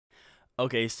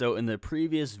Okay, so in the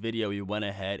previous video, we went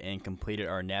ahead and completed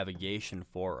our navigation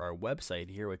for our website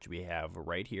here, which we have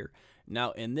right here.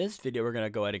 Now, in this video, we're going to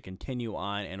go ahead and continue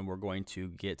on, and we're going to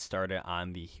get started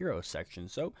on the hero section.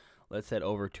 So let's head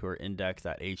over to our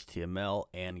index.html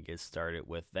and get started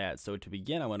with that. So to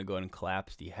begin, I want to go ahead and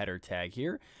collapse the header tag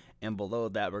here, and below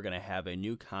that, we're going to have a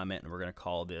new comment, and we're going to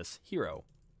call this hero.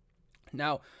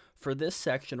 Now, for this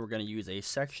section, we're going to use a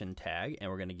section tag,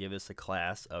 and we're going to give this a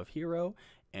class of hero,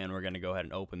 and we're going to go ahead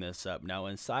and open this up. Now,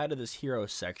 inside of this hero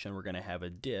section, we're going to have a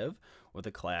div with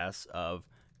a class of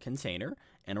container,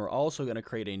 and we're also going to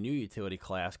create a new utility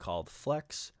class called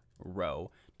flex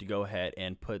row to go ahead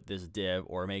and put this div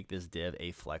or make this div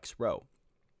a flex row.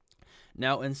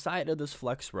 Now, inside of this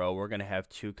flex row, we're going to have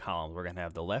two columns. We're going to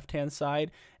have the left-hand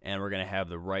side, and we're going to have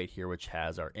the right here, which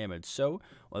has our image. So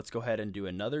let's go ahead and do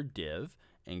another div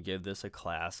and give this a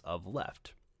class of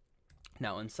left.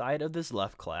 Now, inside of this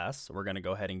left class, we're going to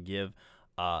go ahead and give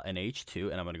an h2,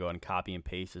 and I'm going to go ahead and copy and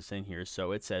paste this in here.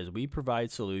 So it says, we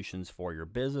provide solutions for your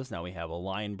business. Now we have a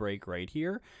line break right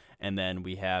here, and then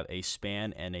we have a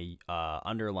span and a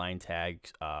underline tag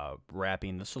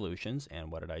wrapping the solutions.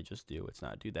 And what did I just do? Let's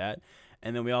not do that.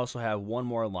 And then we also have one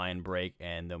more line break,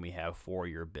 and then we have for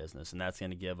your business, and that's going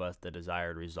to give us the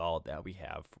desired result that we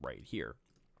have right here.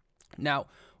 Now,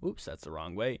 oops, that's the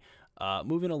wrong way.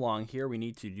 Moving along here, we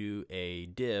need to do a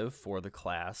div for the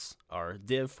class, or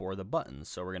div for the buttons.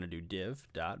 So we're going to do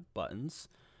div.buttons,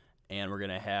 and we're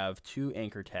going to have two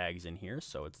anchor tags in here.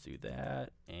 So let's do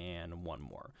that, and one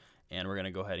more. And we're going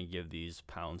to go ahead and give these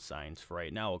pound signs for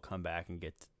right now. We'll come back and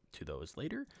get to those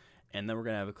later. And then we're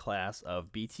going to have a class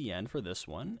of btn for this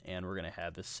one, and we're going to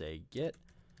have this say get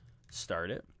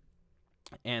started.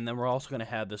 And then we're also going to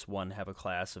have this one have a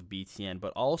class of btn,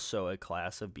 but also a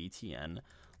class of btn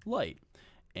light.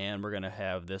 And we're going to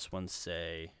have this one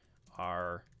say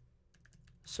our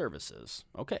services.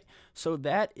 Okay, so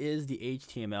that is the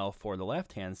HTML for the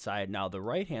left hand side. Now the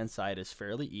right hand side is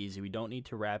fairly easy. We don't need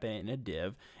to wrap it in a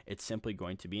div. It's simply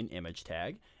going to be an image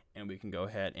tag, and we can go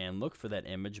ahead and look for that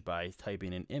image by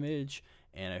typing an image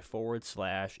and a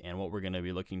 /, and what we're going to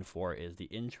be looking for is the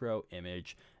intro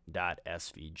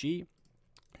image.svg.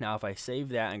 Now if I save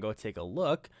that and go take a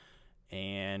look,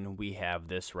 and we have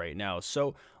this right now.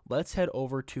 So let's head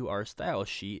over to our style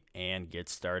sheet and get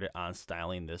started on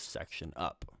styling this section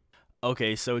up.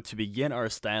 Okay, so to begin our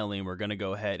styling, we're going to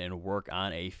go ahead and work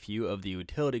on a few of the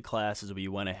utility classes we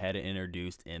went ahead and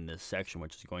introduced in this section,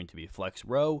 which is going to be flex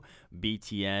row,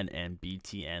 btn, and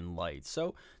btn light.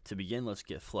 So to begin, let's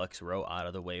get flex row out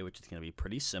of the way, which is going to be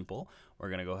pretty simple. We're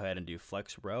going to go ahead and do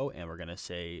flex row, and we're going to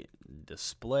say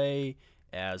display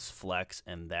as flex,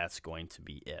 and that's going to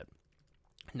be it.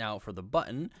 Now for the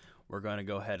button, we're going to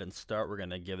go ahead and start. We're going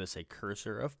to give this a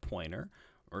cursor of pointer.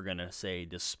 We're going to say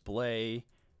display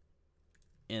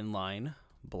inline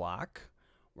block.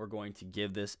 We're going to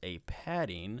give this a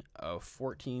padding of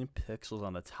 14 pixels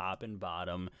on the top and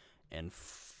bottom and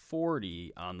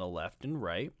 40 on the left and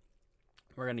right.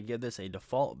 We're going to give this a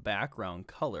default background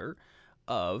color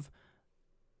of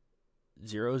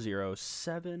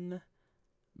 007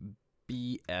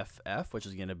 BFF, which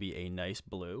is going to be a nice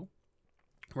blue.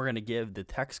 We're going to give the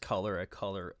text color a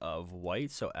color of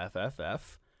white, so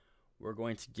FFF. We're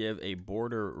going to give a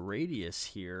border radius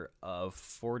here of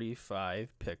 45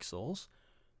 pixels.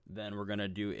 Then we're going to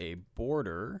do a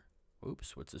border.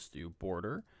 Oops, what's this do?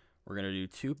 Border. We're going to do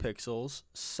 2 pixels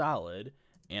solid,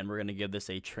 and we're going to give this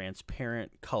a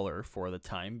transparent color for the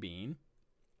time being.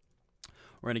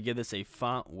 We're going to give this a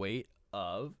font weight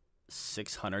of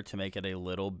 600 to make it a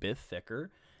little bit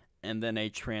thicker, and then a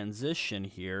transition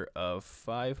here of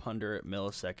 500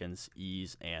 milliseconds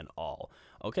ease and all.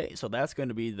 Okay, so that's going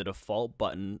to be the default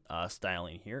button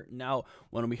styling here. Now,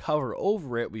 when we hover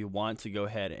over it, we want to go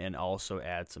ahead and also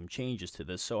add some changes to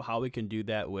this. So how we can do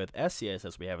that with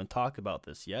SCSS, we haven't talked about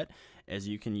this yet, is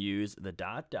you can use the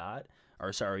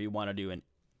you want to do an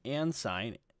and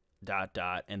sign, ...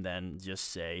 and then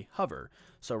just say hover.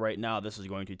 So right now, this is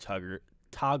going to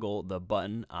toggle the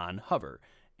button on hover.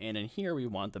 And in here, we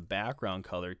want the background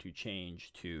color to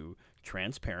change to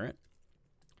transparent.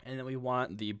 And then we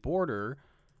want the border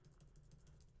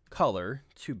color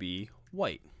to be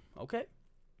white. Okay?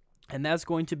 And that's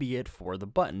going to be it for the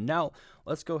button. Now,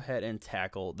 let's go ahead and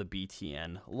tackle the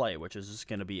BTN light, which is just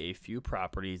going to be a few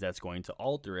properties that's going to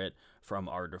alter it from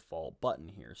our default button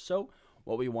here. So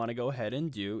what we want to go ahead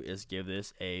and do is give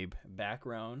this a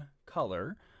background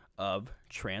color of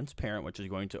transparent, which is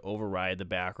going to override the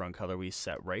background color we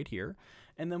set right here.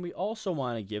 And then we also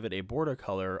want to give it a border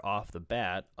color off the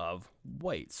bat of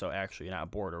white. So actually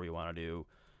not border, we want to do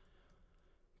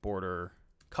border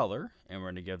color, and we're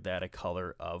going to give that a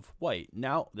color of white.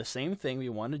 Now, the same thing we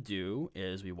want to do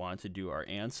is we want to do our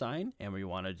and sign, and we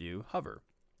want to do hover.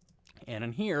 And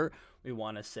in here, we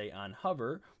want to say on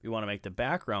hover, we want to make the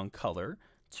background color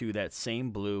to that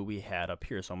same blue we had up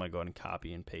here. So I'm going to go ahead and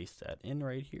copy and paste that in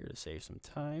right here to save some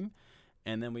time.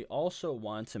 And then we also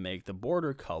want to make the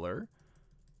border color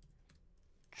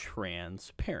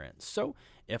transparent. So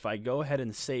if I go ahead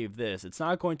and save this, it's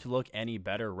not going to look any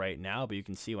better right now, but you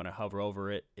can see when I hover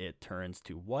over it, it turns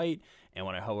to white, and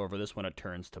when I hover over this one, it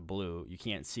turns to blue. You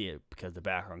can't see it because the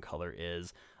background color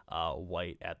is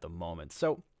white at the moment.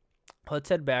 So let's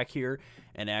head back here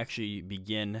and actually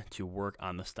begin to work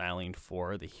on the styling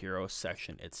for the hero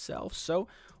section itself. So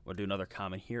we'll do another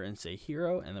comment here and say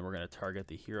hero, and then we're going to target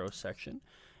the hero section.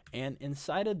 And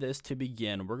inside of this, to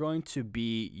begin, we're going to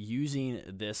be using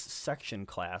this section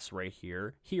class right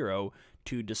here, hero,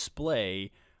 to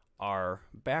display our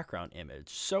background image.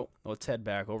 So let's head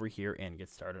back over here and get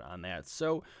started on that.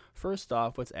 So first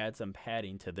off, let's add some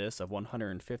padding to this of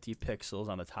 150 pixels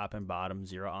on the top and bottom,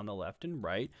 0 on the left and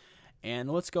right.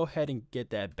 And let's go ahead and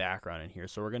get that background in here.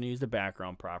 So we're going to use the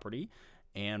background property,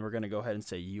 and we're going to go ahead and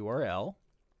say URL.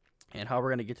 And how we're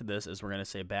going to get to this is we're going to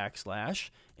say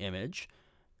 /image.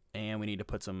 And we need to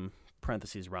put some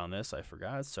parentheses around this. I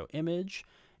forgot. So image,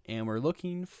 and we're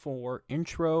looking for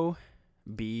intro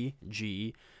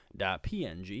bg.png.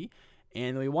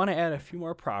 And we want to add a few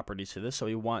more properties to this. So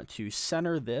we want to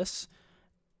center this,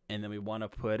 and then we want to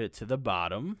put it to the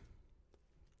bottom.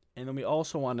 And then we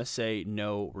also want to say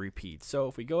no repeat. So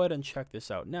if we go ahead and check this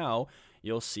out now,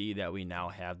 you'll see that we now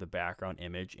have the background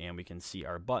image, and we can see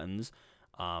our buttons,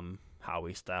 how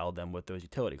we styled them with those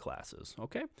utility classes.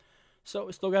 Okay. So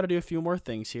we still got to do a few more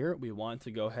things here. We want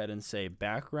to go ahead and say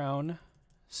background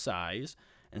size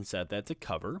and set that to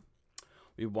cover.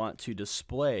 We want to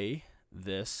display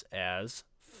this as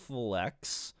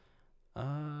flex.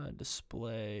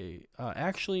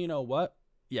 Actually, you know what?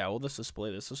 Yeah, we'll just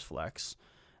display this as flex.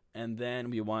 And then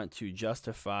we want to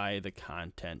justify the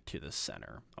content to the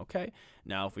center. Okay.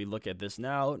 Now, if we look at this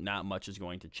now, not much is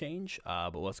going to change,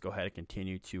 but let's go ahead and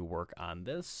continue to work on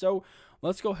this. So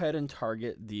let's go ahead and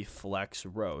target the flex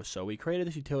row. So we created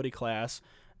this utility class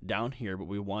down here, but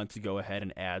we want to go ahead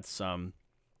and add some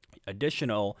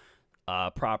additional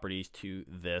properties to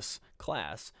this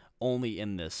class only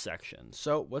in this section.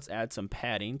 So let's add some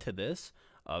padding to this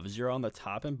of 0 on the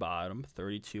top and bottom,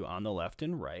 32 on the left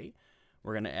and right.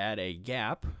 We're going to add a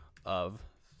gap of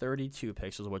 32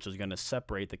 pixels, which is going to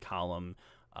separate the column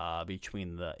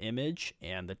between the image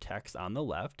and the text on the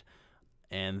left.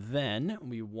 And then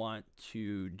we want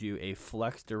to do a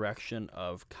flex direction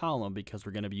of column because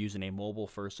we're going to be using a mobile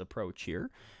first approach here.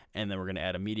 And then we're going to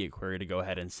add a media query to go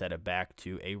ahead and set it back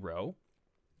to a row.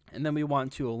 And then we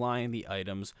want to align the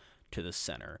items to the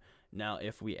center. Now,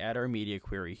 if we add our media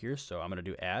query here, so I'm going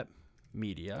to do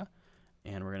 @media,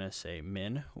 and we're going to say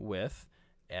min width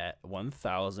at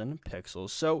 1000 pixels.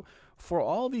 So for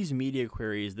all these media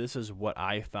queries, this is what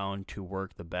I found to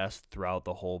work the best throughout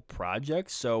the whole project.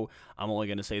 So I'm only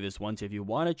going to say this once. If you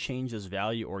want to change this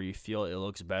value, or you feel it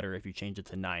looks better if you change it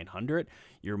to 900,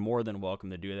 you're more than welcome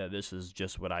to do that. This is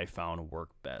just what I found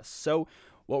worked best. So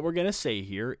what we're going to say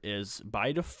here is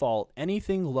by default,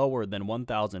 anything lower than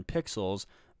 1000 pixels,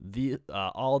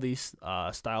 all these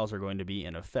styles are going to be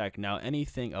in effect. Now,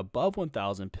 anything above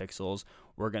 1000 pixels,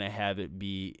 we're going to have it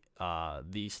be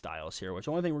these styles here, which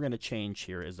the only thing we're going to change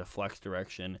here is the flex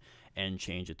direction and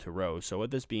change it to rows. So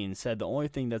with this being said, the only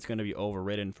thing that's going to be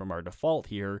overridden from our default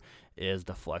here is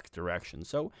the flex direction.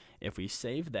 So if we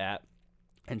save that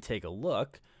and take a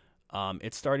look,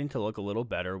 it's starting to look a little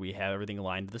better. We have everything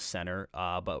aligned to the center,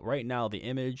 but right now the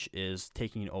image is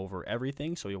taking over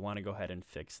everything, so we want to go ahead and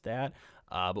fix that,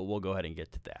 but we'll go ahead and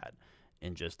get to that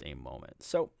in just a moment.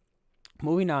 So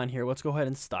moving on here, let's go ahead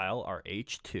and style our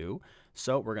H2.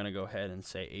 So we're going to go ahead and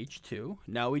say H2.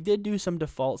 Now, we did do some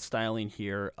default styling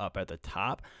here up at the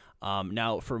top.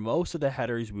 Now, for most of the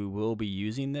headers, we will be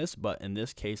using this, but in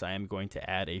this case, I am going to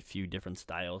add a few different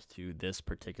styles to this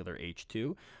particular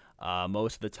H2.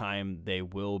 Most of the time, they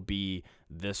will be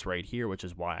this right here, which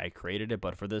is why I created it,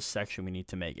 but for this section, we need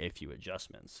to make a few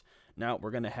adjustments. Now,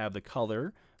 we're going to have the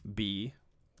color be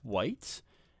white,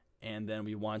 and then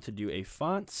we want to do a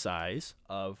font size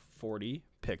of 40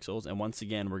 pixels, and once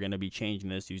again, we're going to be changing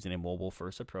this using a mobile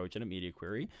first approach and a media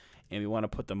query, and we want to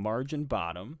put the margin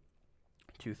bottom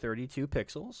to 32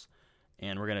 pixels,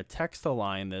 and we're going to text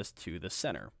align this to the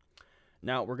center.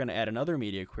 Now, we're going to add another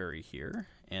media query here,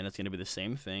 and it's going to be the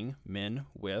same thing, min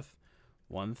width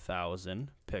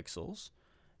 1000 pixels,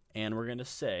 and we're going to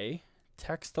say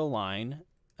text align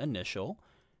initial,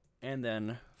 and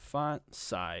then font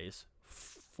size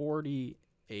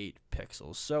 48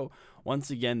 pixels. So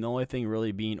once again, the only thing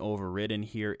really being overridden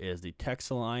here is the text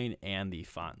align and the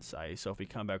font size. So if we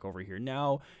come back over here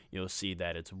now, you'll see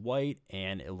that it's white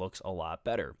and it looks a lot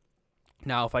better.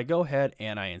 Now, if I go ahead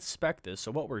and I inspect this,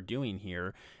 so what we're doing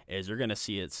here is you're going to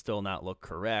see it still not look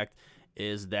correct,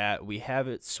 is that we have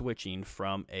it switching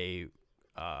from a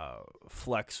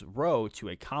flex row to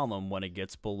a column when it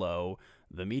gets below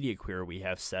the media query we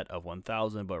have set of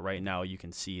 1000. But right now you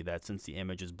can see that since the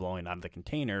image is blowing out of the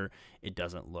container, it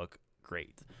doesn't look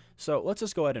great. So let's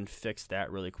just go ahead and fix that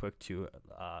really quick to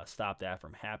stop that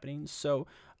from happening. So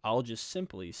I'll just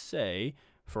simply say,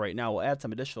 for right now, we'll add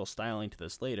some additional styling to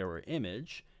this later, or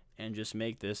image, and just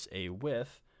make this a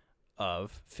width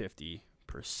of 50%.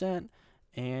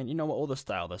 And you know what, we'll just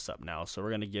style this up now. So we're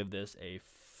going to give this a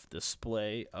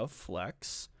display of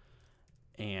flex,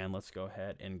 and let's go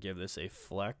ahead and give this a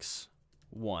flex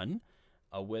 1,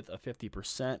 a width of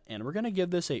 50%, and we're going to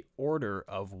give this a order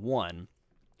of 1.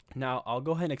 Now I'll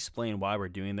go ahead and explain why we're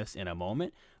doing this in a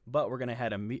moment, but we're going to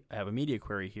have a media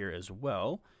query here as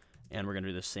well, and we're going to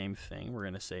do the same thing. We're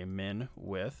going to say min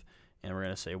width, and we're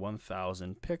going to say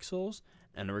 1000 pixels,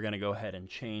 and we're going to go ahead and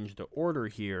change the order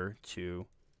here to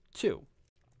 2.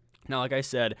 Now, like I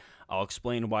said, I'll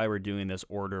explain why we're doing this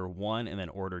order 1 and then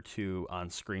order 2 on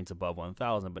screens above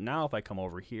 1000. But now if I come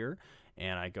over here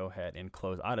and I go ahead and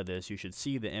close out of this, you should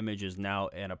see the image is now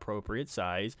an appropriate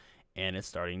size and it's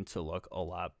starting to look a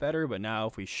lot better. But now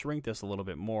if we shrink this a little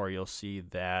bit more, you'll see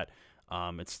that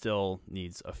it still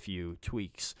needs a few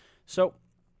tweaks. So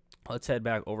let's head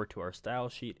back over to our style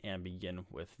sheet and begin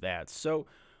with that. So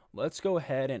let's go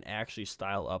ahead and actually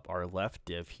style up our left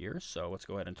div here. So let's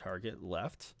go ahead and target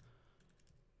left.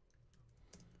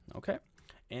 Okay,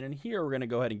 and in here we're going to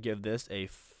go ahead and give this a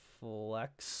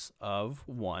flex of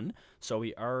 1. So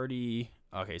we already,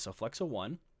 okay, so flex of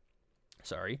 1.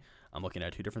 Sorry, I'm looking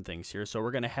at two different things here. So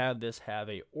we're going to have this have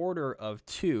a order of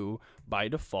 2 by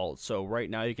default. So right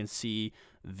now you can see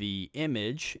the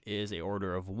image is a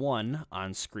order of 1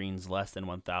 on screens less than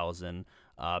 1000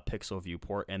 pixel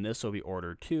viewport, and this will be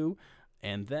order 2.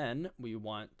 And then we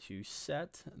want to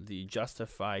set the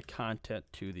justify content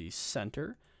to the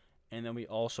center. And then we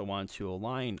also want to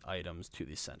align items to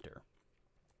the center.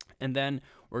 And then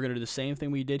we're going to do the same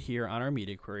thing we did here on our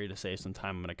media query. To save some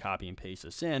time, I'm going to copy and paste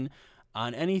this in.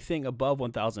 On anything above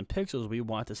 1000 pixels, we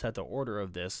want to set the order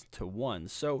of this to 1.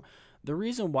 So the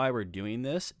reason why we're doing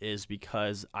this is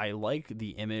because I like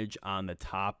the image on the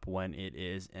top when it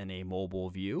is in a mobile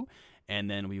view. And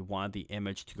then we want the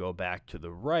image to go back to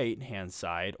the right hand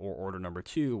side, or order number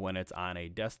 2, when it's on a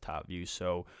desktop view.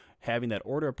 So having that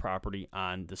order property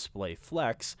on display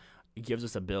flex, it gives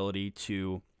us ability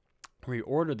to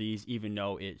reorder these, even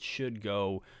though it should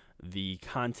go the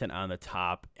content on the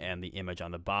top and the image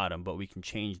on the bottom, but we can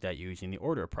change that using the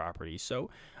order property. So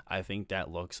I think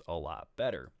that looks a lot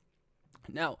better.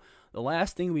 Now, the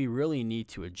last thing we really need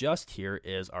to adjust here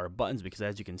is our buttons, because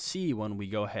as you can see, when we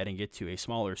go ahead and get to a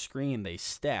smaller screen, they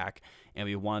stack, and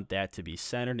we want that to be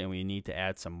centered, and we need to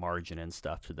add some margin and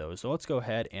stuff to those. So let's go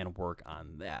ahead and work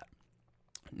on that.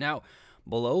 Now,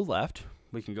 below left,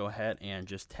 we can go ahead and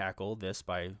just tackle this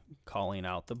by calling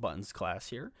out the buttons class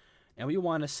here. And we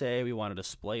want to say we want to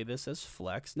display this as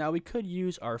flex. Now, we could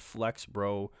use our flex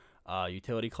bro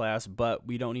utility class, but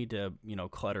we don't need to,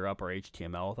 clutter up our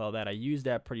HTML with all that. I use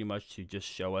that pretty much to just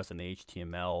show us in the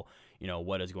HTML,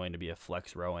 what is going to be a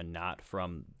flex row and not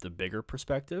from the bigger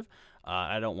perspective.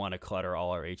 I don't want to clutter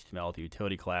all our HTML with the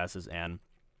utility classes, and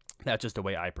that's just the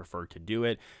way I prefer to do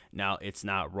it. Now, it's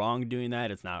not wrong doing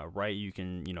that. It's not right. You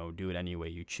can, do it any way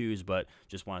you choose, but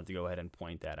just wanted to go ahead and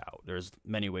point that out. There's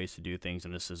many ways to do things,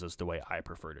 and this is just the way I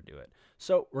prefer to do it.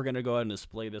 So we're going to go ahead and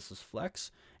display this as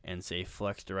flex and say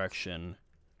flex direction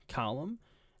column,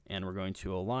 and we're going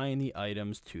to align the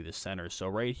items to the center. So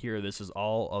right here, this is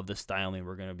all of the styling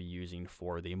we're going to be using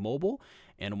for the mobile.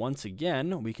 And once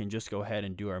again, we can just go ahead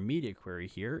and do our media query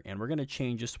here, and we're going to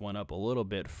change this one up a little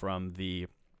bit from the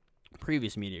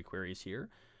previous media queries here.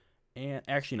 And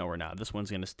actually, no, we're not. This one's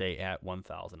going to stay at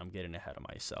 1000. I'm getting ahead of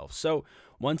myself. So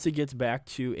once it gets back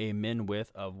to a min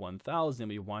width of 1000,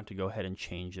 we want to go ahead and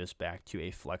change this back to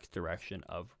a flex direction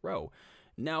of row.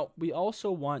 Now, we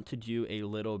also want to do a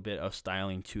little bit of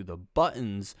styling to the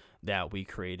buttons that we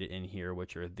created in here,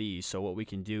 which are these. So what we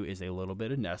can do is a little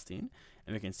bit of nesting,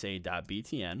 and we can say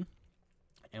 .btn,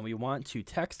 and we want to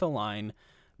text align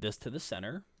this to the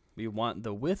center. We want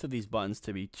the width of these buttons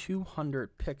to be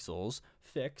 200 pixels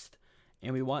fixed,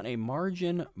 and we want a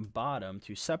margin bottom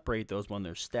to separate those when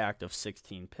they're stacked of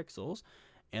 16 pixels.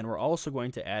 And we're also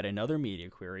going to add another media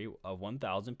query of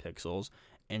 1000 pixels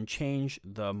and change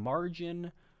the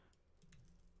margin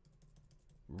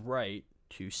right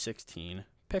to 16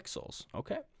 pixels.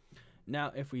 Okay.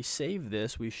 Now, if we save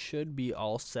this, we should be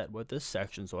all set with this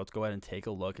section. So let's go ahead and take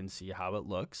a look and see how it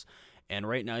looks. And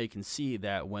right now you can see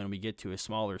that when we get to a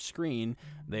smaller screen,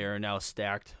 they are now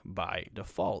stacked by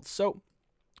default. So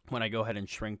when I go ahead and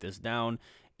shrink this down,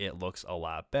 it looks a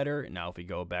lot better. Now, if we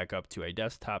go back up to a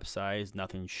desktop size,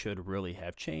 nothing should really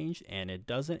have changed, and it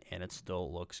doesn't, and it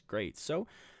still looks great. So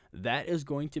that is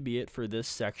going to be it for this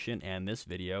section and this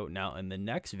video. Now, in the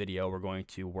next video, we're going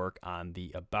to work on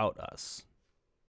the About Us.